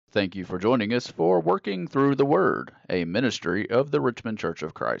Thank you for joining us for Working Through the Word, a ministry of the Richmond Church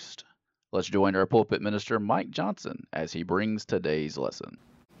of Christ. Let's join our pulpit minister, Mike Johnson, as he brings today's lesson.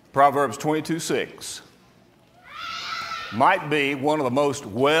 Proverbs 22:6 might be one of the most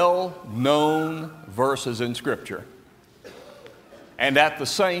well-known verses in Scripture, and at the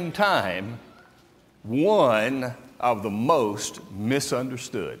same time, one of the most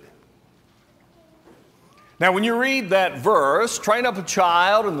misunderstood. Now, when you read that verse, train up a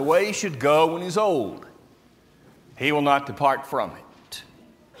child in the way he should go when he's old. He will not depart from it.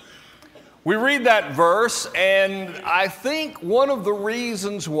 We read that verse, and I think one of the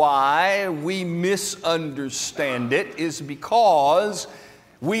reasons why we misunderstand it is because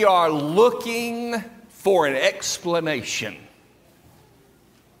we are looking for an explanation.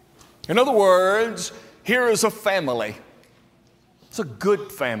 In other words, here is a family. It's a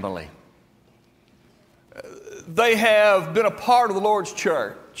good family. They have been a part of the Lord's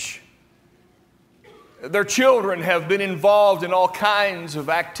church. Their children have been involved in all kinds of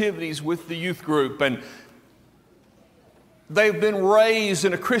activities with the youth group, and they've been raised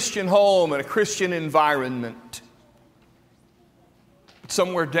in a Christian home and a Christian environment.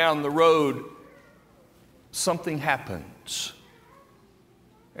 Somewhere down the road, something happens,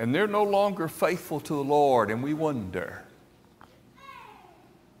 and they're no longer faithful to the Lord, and we wonder,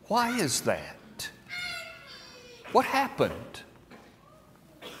 why is that? What happened?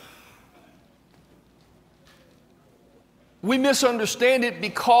 We misunderstand it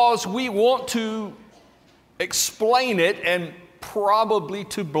because we want to explain it and probably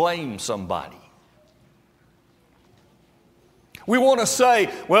to blame somebody. We want to say,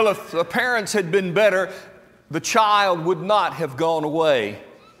 well, if the parents had been better, the child would not have gone away.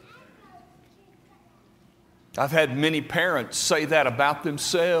 I've had many parents say that about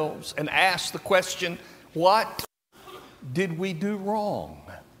themselves and ask the question, what did we do wrong?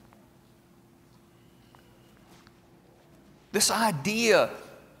 This idea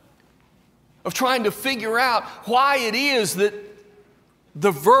of trying to figure out why it is that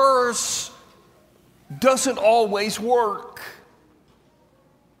the verse doesn't always work,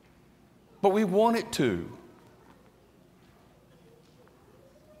 but we want it to.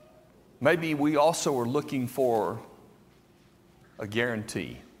 Maybe we also are looking for a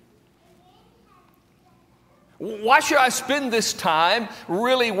guarantee. Why should I spend this time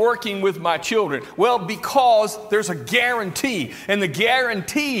really working with my children? Well, because there's a guarantee. And the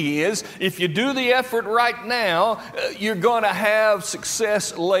guarantee is if you do the effort right now, you're going to have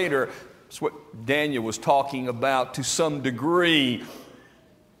success later. That's what Daniel was talking about to some degree,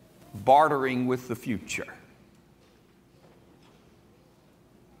 bartering with the future.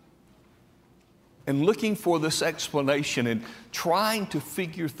 And looking for this explanation and trying to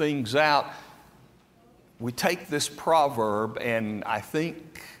figure things out, we take this proverb and I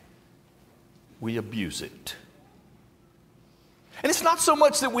think we abuse it. And it's not so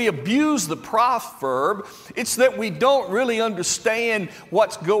much that we abuse the proverb, it's that we don't really understand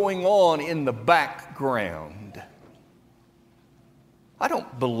what's going on in the background. I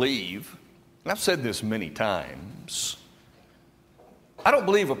don't believe, and I've said this many times, I don't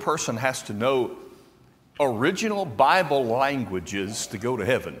believe a person has to know original Bible languages to go to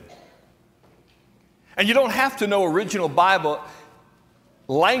heaven. And you don't have to know original Bible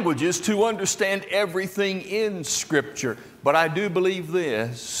languages to understand everything in Scripture. But I do believe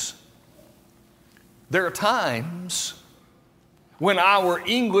this. There are times when our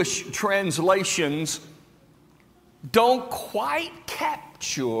English translations don't quite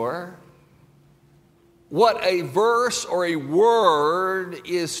capture what a verse or a word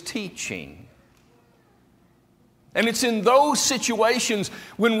is teaching. And it's in those situations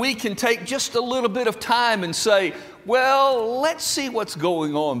when we can take just a little bit of time and say, well, let's see what's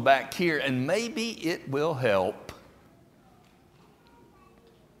going on back here, and maybe it will help.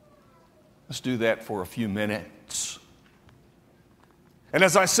 Let's do that for a few minutes. And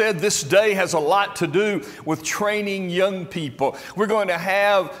as I said, this day has a lot to do with training young people. We're going to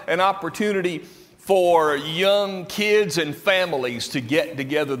have an opportunity for young kids and families to get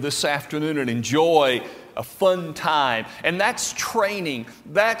together this afternoon and enjoy a fun time. And that's training,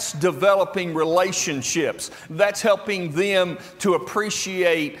 that's developing relationships, that's helping them to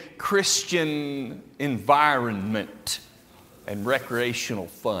appreciate Christian environment and recreational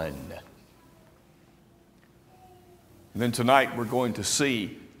fun. And then tonight we're going to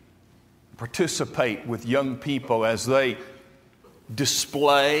participate with young people as they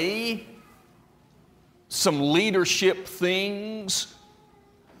display some leadership things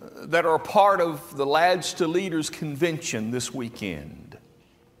that are a part of the Lads to Leaders convention this weekend.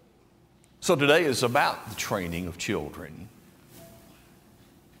 So today is about the training of children.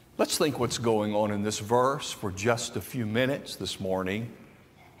 Let's think what's going on in this verse for just a few minutes this morning.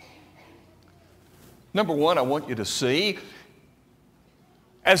 Number one, I want you to see,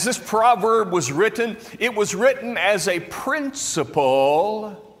 as this proverb was written, it was written as a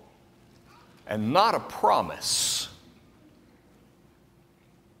principle and not a promise.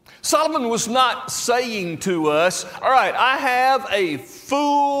 Solomon was not saying to us, all right, I have a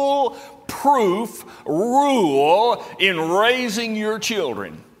foolproof rule in raising your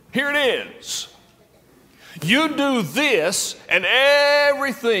children. Here it is. You do this and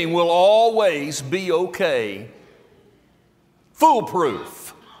everything will always be okay.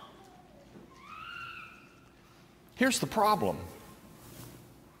 Foolproof. Here's the problem.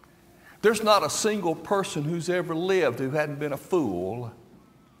 There's not a single person who's ever lived who hadn't been a fool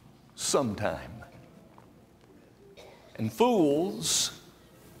sometime. And fools,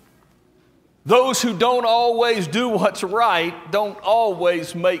 those who don't always do what's right, don't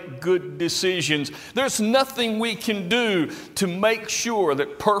always make good decisions. There's nothing we can do to make sure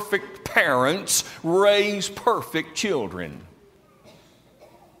that perfect parents raise perfect children.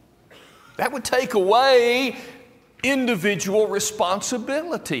 That would take away individual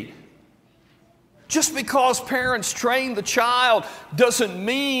responsibility. Just because parents train the child doesn't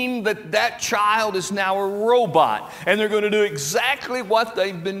mean that that child is now a robot and they're going to do exactly what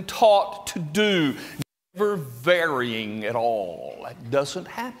they've been taught to do, never varying at all. That doesn't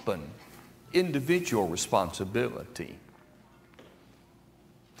happen. Individual responsibility.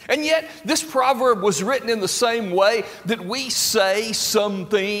 And yet, this proverb was written in the same way that we say some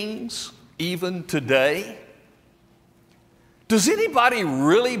things even today. Does anybody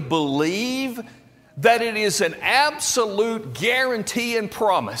really believe that it is an absolute guarantee and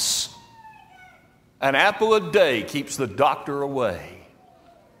promise? An apple a day keeps the doctor away.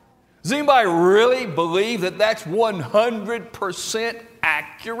 Does anybody really believe that that's 100%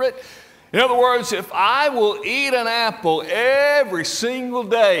 accurate? In other words, if I will eat an apple every single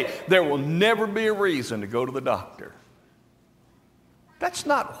day, there will never be a reason to go to the doctor. That's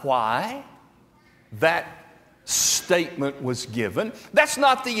not why that statement was given. That's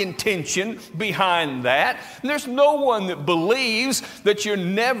not the intention behind that. There's no one that believes that you're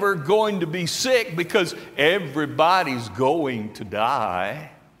never going to be sick because everybody's going to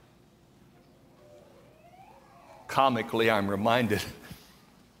die. Comically, I'm reminded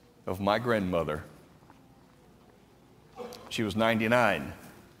of my grandmother. She was 99,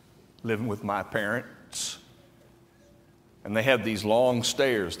 living with my parents. And they had these long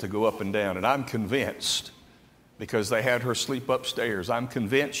stairs to go up and down. And I'm convinced, because they had her sleep upstairs, I'm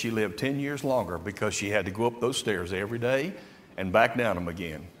convinced she lived 10 years longer because she had to go up those stairs every day and back down them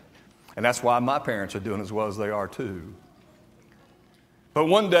again. And that's why my parents are doing as well as they are too. But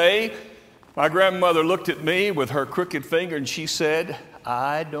one day, my grandmother looked at me with her crooked finger and she said,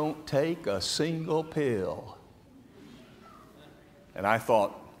 "I don't take a single pill." And I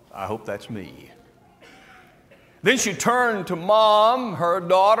thought, I hope that's me. Then she turned to Mom, her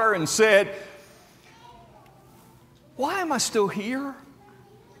daughter, and said, "Why am I still here?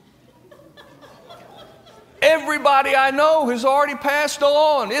 Everybody I know has already passed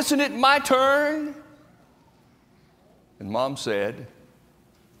on. Isn't it my turn?" And Mom said,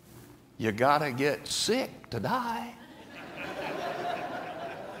 "You gotta get sick to die."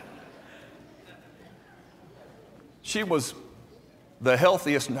 She was the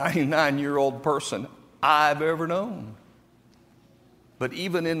healthiest 99-year-old person I've ever known. But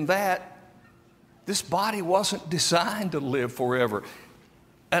even in that, this body wasn't designed to live forever.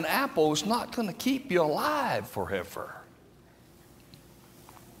 An apple is not going to keep you alive forever.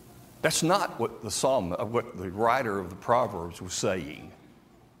 That's not what what the writer of the Proverbs was saying.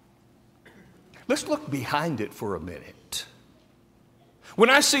 Let's look behind it for a minute. When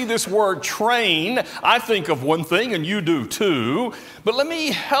I see this word train, I think of one thing, and you do too, but let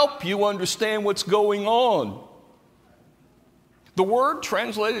me help you understand what's going on. The word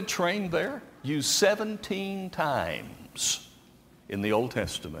translated train there, used 17 times in the Old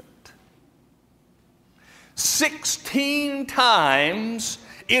Testament. 16 times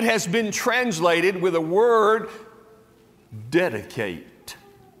it has been translated with a word, dedicate.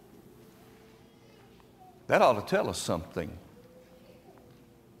 That ought to tell us something.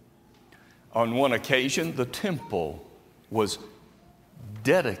 On one occasion, the temple was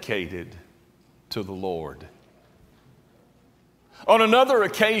dedicated to the Lord. On another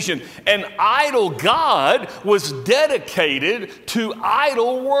occasion, an idol god was dedicated to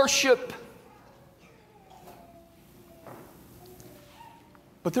idol worship.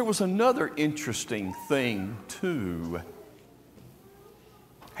 But there was another interesting thing too.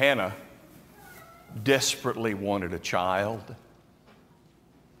 Hannah desperately wanted a child.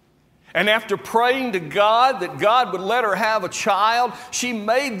 And after praying to God that God would let her have a child, she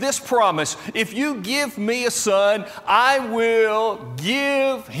made this promise: if you give me a son, I will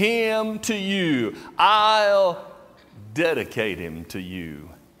give him to you. I'll dedicate him to you.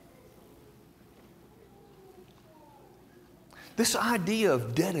 This idea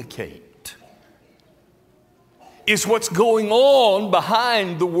of dedicate is what's going on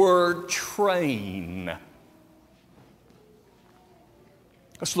behind the word train.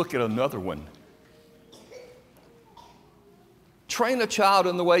 Let's look at another one. Train a child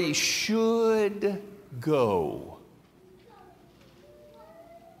in the way he should go.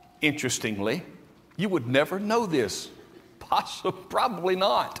 Interestingly, you would never know this. Probably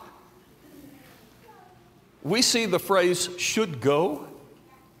not. We see the phrase should go,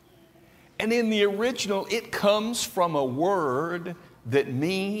 and in the original it comes from a word that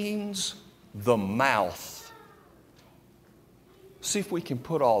means the mouth. See if we can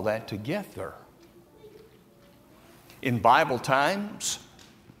put all that together. In Bible times,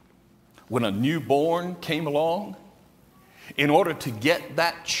 when a newborn came along, in order to get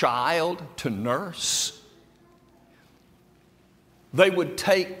that child to nurse, they would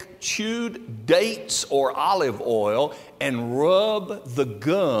take chewed dates or olive oil and rub the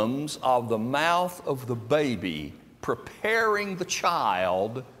gums of the mouth of the baby, preparing the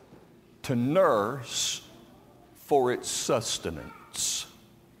child to nurse for its sustenance.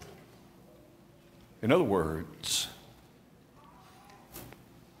 In other words,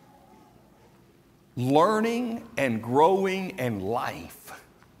 learning and growing and life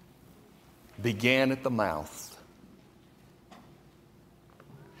began at the mouth.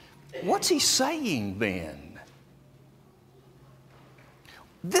 What's he saying then?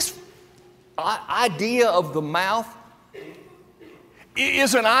 This idea of the mouth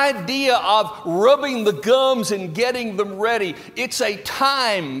is an idea of rubbing the gums and getting them ready. It's a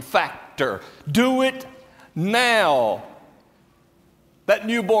time factor. Do it now. That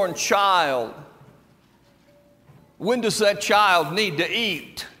newborn child, when does that child need to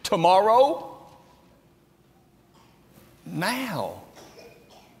eat? Tomorrow? Now.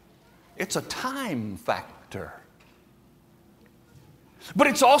 It's a time factor. But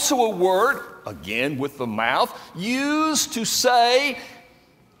it's also a word, again with the mouth, used to say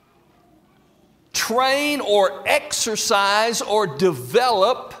train or exercise or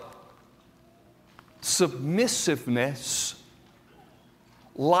develop submissiveness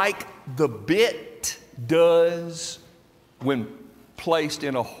like the bit does when placed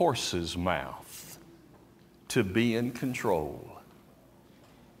in a horse's mouth, to be in control.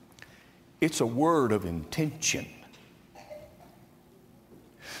 It's a word of intention.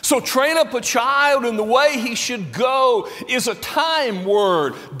 So train up a child in the way he should go is a time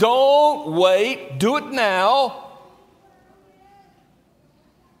word. Don't wait, do it now.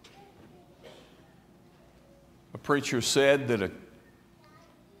 A preacher said that a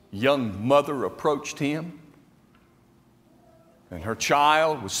young mother approached him, and her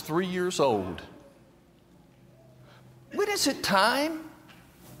child was 3 years old. When is it time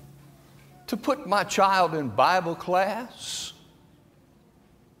to put my child in Bible class?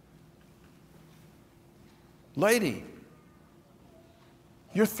 Lady,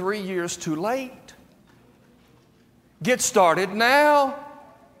 you're 3 years too late. Get started now.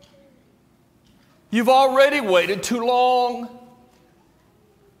 You've already waited too long.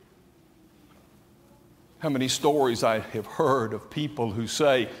 How many stories I have heard of people who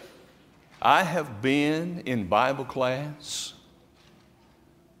say, I have been in Bible class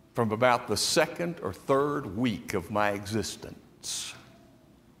from about the second or third week of my existence.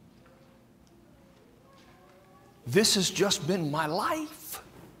 This has just been my life.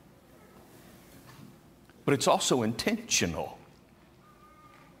 But it's also intentional.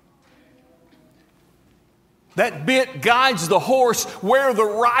 That bit guides the horse where the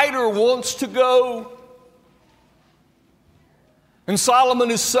rider wants to go. And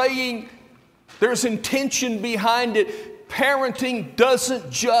Solomon is saying there's intention behind it. Parenting doesn't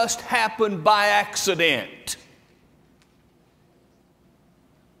just happen by accident.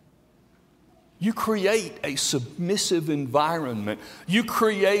 You create a submissive environment. You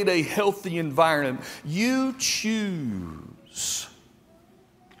create a healthy environment. You choose.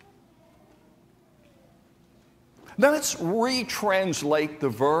 Now let's retranslate the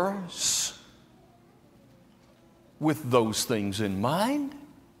verse with those things in mind.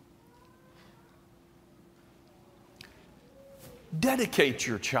 Dedicate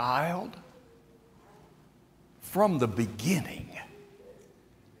your child from the beginning.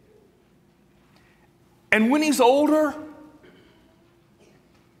 And when he's older,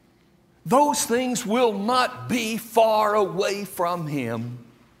 those things will not be far away from him.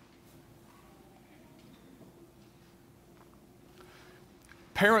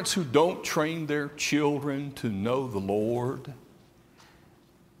 Parents who don't train their children to know the Lord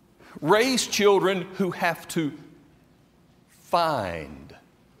raise children who have to find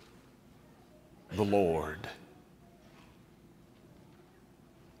the Lord.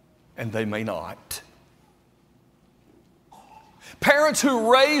 And they may not. Parents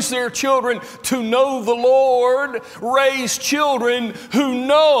who raise their children to know the Lord raise children who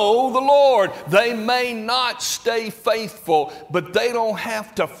know the Lord. They may not stay faithful, but they don't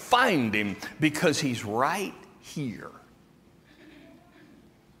have to find Him because He's right here.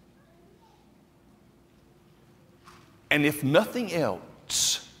 And if nothing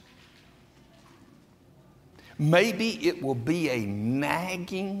else, maybe it will be a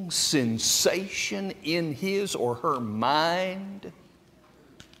nagging sensation in his or her mind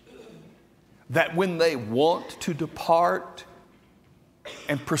that when they want to depart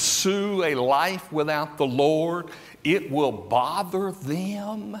and pursue a life without the Lord, it will bother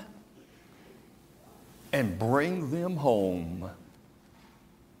them and bring them home.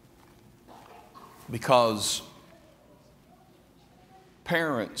 Because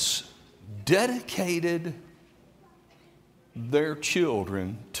parents dedicated their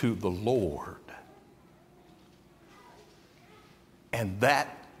children to the Lord. And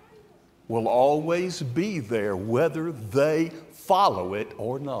that will always be there whether they follow it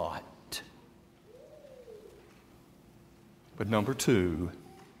or not. But number two,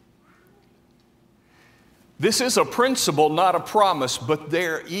 this is a principle, not a promise, but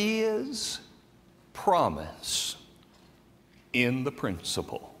there is promise in the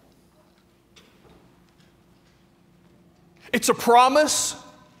principle. It's a promise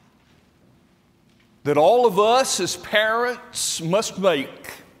that all of us as parents must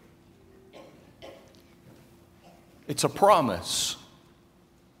make. It's a promise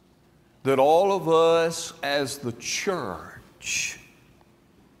that all of us as the church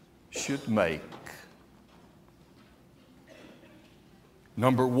should make.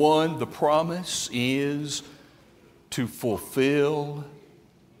 Number one, the promise is to fulfill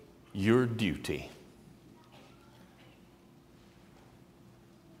your duty.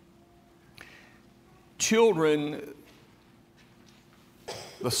 Children,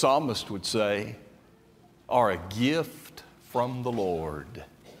 the psalmist would say, are a gift from the Lord.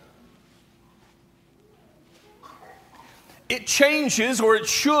 It changes, or it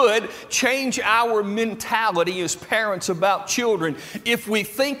should change our mentality as parents about children if we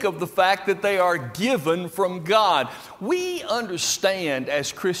think of the fact that they are given from God. We understand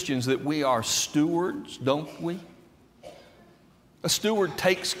as Christians that we are stewards, don't we? A steward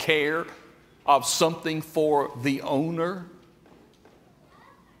takes care of something for the owner.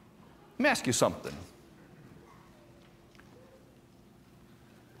 Let me ask you something.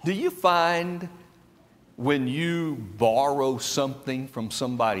 Do you find when you borrow something from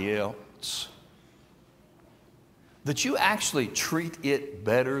somebody else that you actually treat it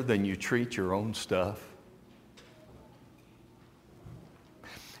better than you treat your own stuff?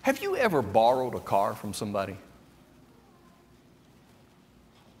 Have you ever borrowed a car from somebody?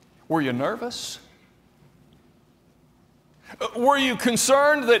 Were you nervous? Were you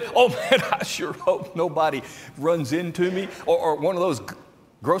concerned that, oh man, I sure hope nobody runs into me, or one of those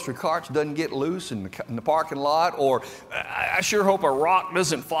grocery carts doesn't get loose in the parking lot, or I sure hope a rock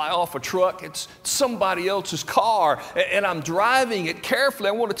doesn't fly off a truck. It's somebody else's car, and I'm driving it carefully.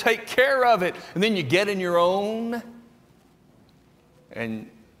 I want to take care of it. And then you get in your own,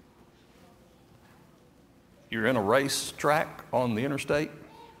 and you're in a racetrack on the interstate,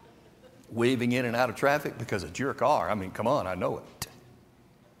 weaving in and out of traffic because it's your car. I mean, come on, I know it.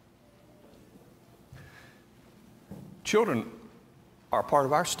 Children are part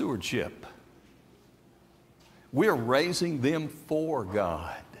of our stewardship. We're raising them for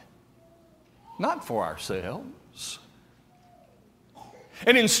God, not for ourselves.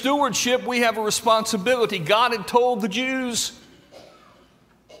 And in stewardship, we have a responsibility. God had told the Jews,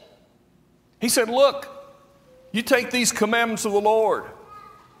 He said, look, you take these commandments of the Lord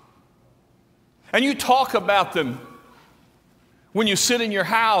and you talk about them when you sit in your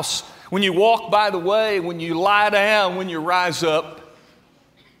house, when you walk by the way, when you lie down, when you rise up.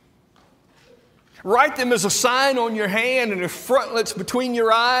 Write them as a sign on your hand and as frontlets between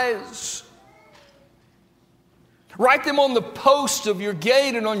your eyes. Write them on the posts of your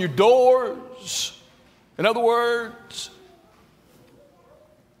gate and on your doors. In other words,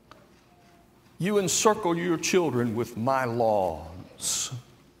 you encircle your children with my laws.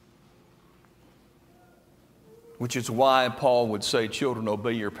 Which is why Paul would say, children,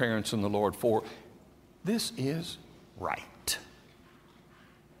 obey your parents in the Lord, for this is right.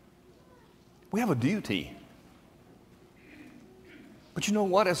 We have a duty. But you know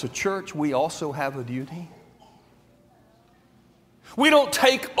what? As a church, we also have a duty. We don't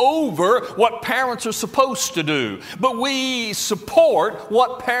take over what parents are supposed to do, but we support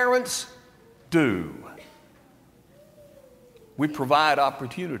what parents do. We provide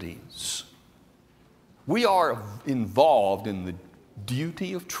opportunities. We are involved in the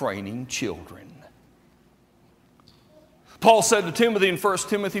duty of training children. Paul said to Timothy in 1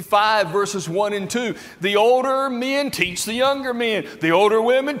 Timothy 5, verses 1 and 2, the older men teach the younger men. The older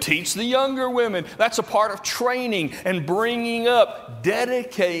women teach the younger women. That's a part of training and bringing up,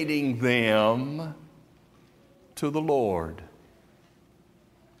 dedicating them to the Lord.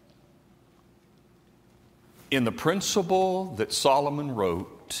 In the principle that Solomon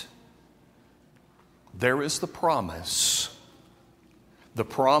wrote, there is the promise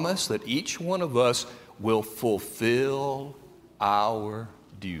that each one of us will fulfill our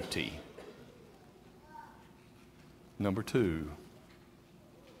duty. Number 2,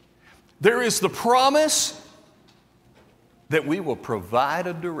 there is the promise that we will provide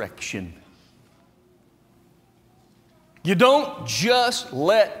a direction. You don't just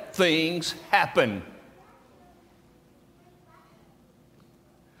let things happen.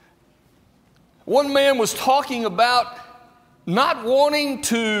 One man was talking about not wanting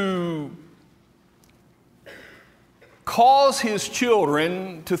to cause his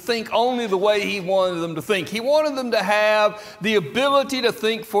children to think only the way he wanted them to think. He wanted them to have the ability to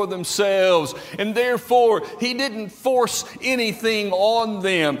think for themselves, and therefore he didn't force anything on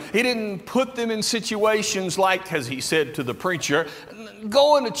them. He didn't put them in situations like, as he said to the preacher,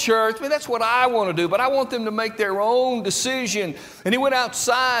 going to church, I mean, that's what I want to do, but I want them to make their own decision. And he went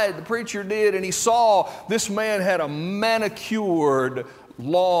outside, the preacher did, and he saw this man had a manicured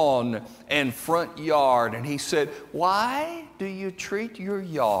lawn and front yard. And he said, why do you treat your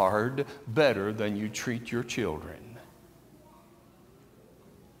yard better than you treat your children?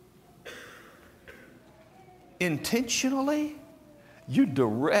 Intentionally, you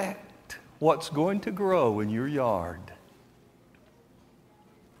direct what's going to grow in your yard.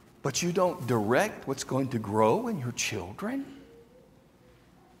 But you don't direct what's going to grow in your children?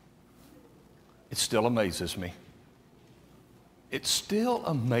 It still amazes me. It still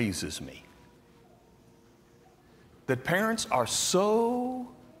amazes me that parents are so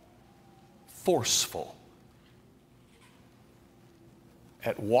forceful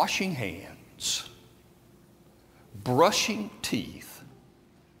at washing hands, brushing teeth,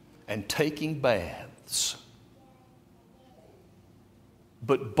 and taking baths,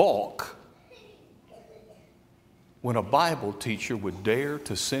 but balk when a Bible teacher would dare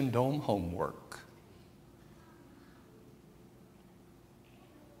to send home homework.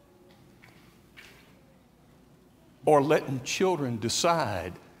 Or letting children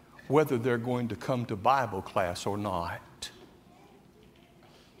decide whether they're going to come to Bible class or not.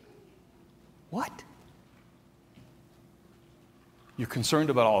 What? You're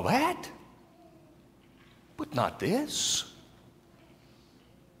concerned about all that? But not this.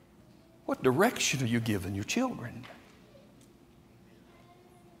 What direction are you giving your children?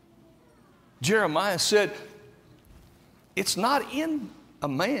 Jeremiah said, it's not in a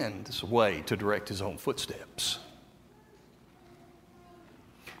man's way to direct his own footsteps.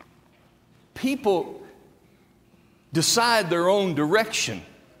 People decide their own direction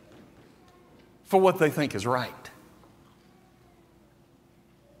for what they think is right.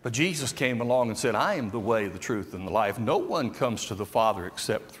 But Jesus came along and said, I am the way, the truth, and the life. No one comes to the Father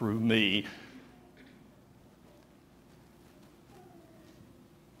except through me.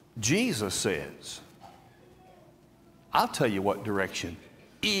 Jesus says, I'll tell you what direction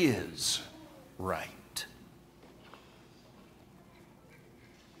is right.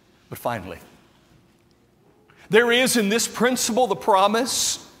 But finally, there is in this principle the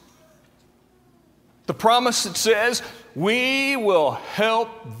promise that says we will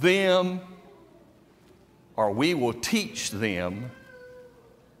help them, or we will teach them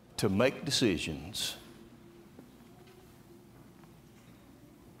to make decisions.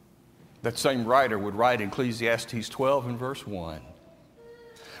 That same writer would write in Ecclesiastes 12 and verse 1.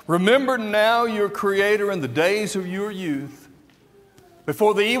 Remember now your Creator in the days of your youth,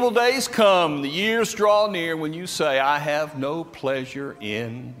 before the evil days come, the years draw near when you say, I have no pleasure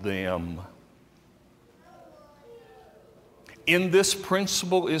in them. In this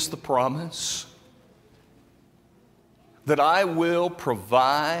principle is the promise that I will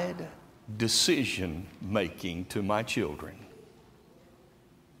provide decision making to my children.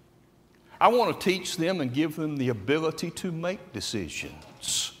 I want to teach them and give them the ability to make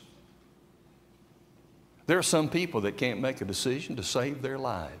decisions. There are some people that can't make a decision to save their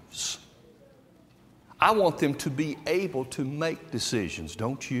lives. I want them to be able to make decisions,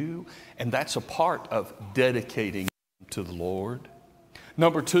 don't you? And that's a part of dedicating them to the Lord.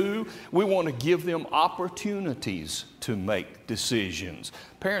 Number two, we want to give them opportunities to make decisions.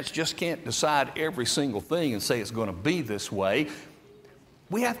 Parents just can't decide every single thing and say it's going to be this way.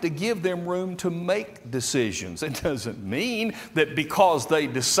 We have to give them room to make decisions. It doesn't mean that because they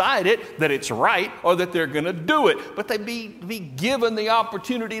decide it that it's right or that they're going to do it, but they be given the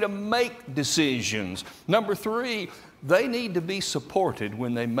opportunity to make decisions. Number three, they need to be supported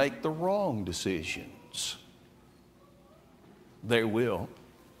when they make the wrong decisions. They will,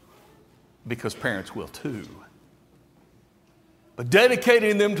 because parents will too. But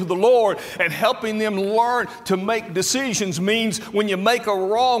dedicating them to the Lord and helping them learn to make decisions means when you make a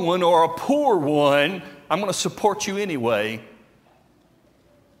wrong one or a poor one, I'm going to support you anyway.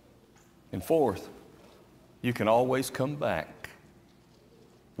 And fourth, you can always come back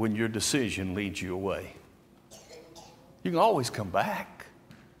when your decision leads you away. You can always come back.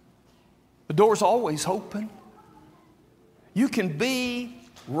 The door's always open. You can be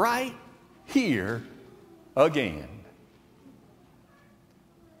right here again.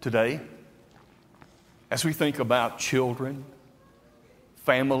 Today, as we think about children,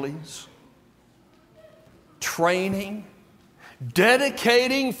 families, training,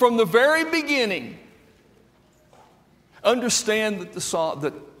 dedicating from the very beginning, understand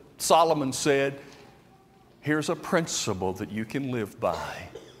that Solomon said, here's a principle that you can live by.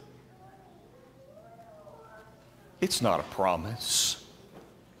 It's not a promise,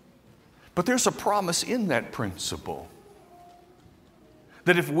 but there's a promise in that principle.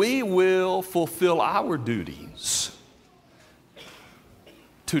 That if we will fulfill our duties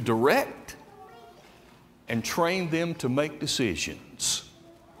to direct and train them to make decisions,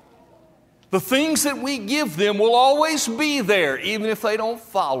 the things that we give them will always be there, even if they don't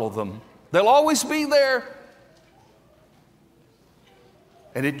follow them. They'll always be there.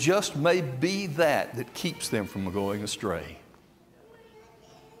 And it just may be that keeps them from going astray.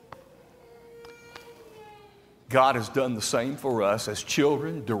 God has done the same for us as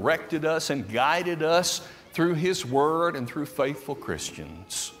children, directed us and guided us through His Word and through faithful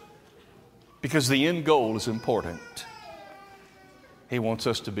Christians. Because the end goal is important. He wants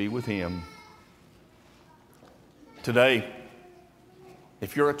us to be with Him. Today,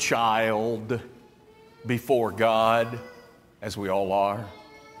 if you're a child before God, as we all are,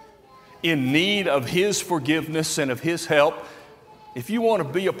 in need of His forgiveness and of His help, if you want to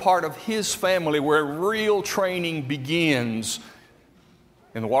be a part of His family where real training begins,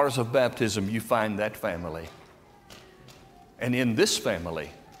 in the waters of baptism, you find that family. And in this family,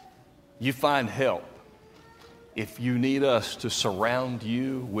 you find help if you need us to surround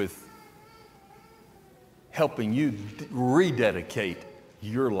you with helping you rededicate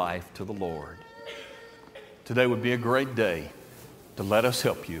your life to the Lord. Today would be a great day to let us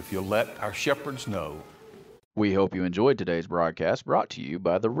help you if you'll let our shepherds know. We hope you enjoyed today's broadcast brought to you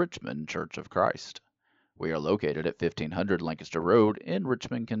by the Richmond Church of Christ. We are located at 1500 Lancaster Road in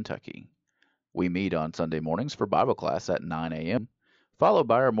Richmond, Kentucky. We meet on Sunday mornings for Bible class at 9 a.m., followed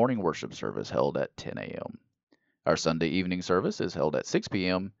by our morning worship service held at 10 a.m. Our Sunday evening service is held at 6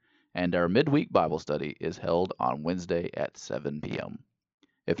 p.m., and our midweek Bible study is held on Wednesday at 7 p.m.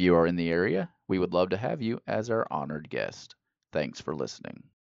 If you are in the area, we would love to have you as our honored guest. Thanks for listening.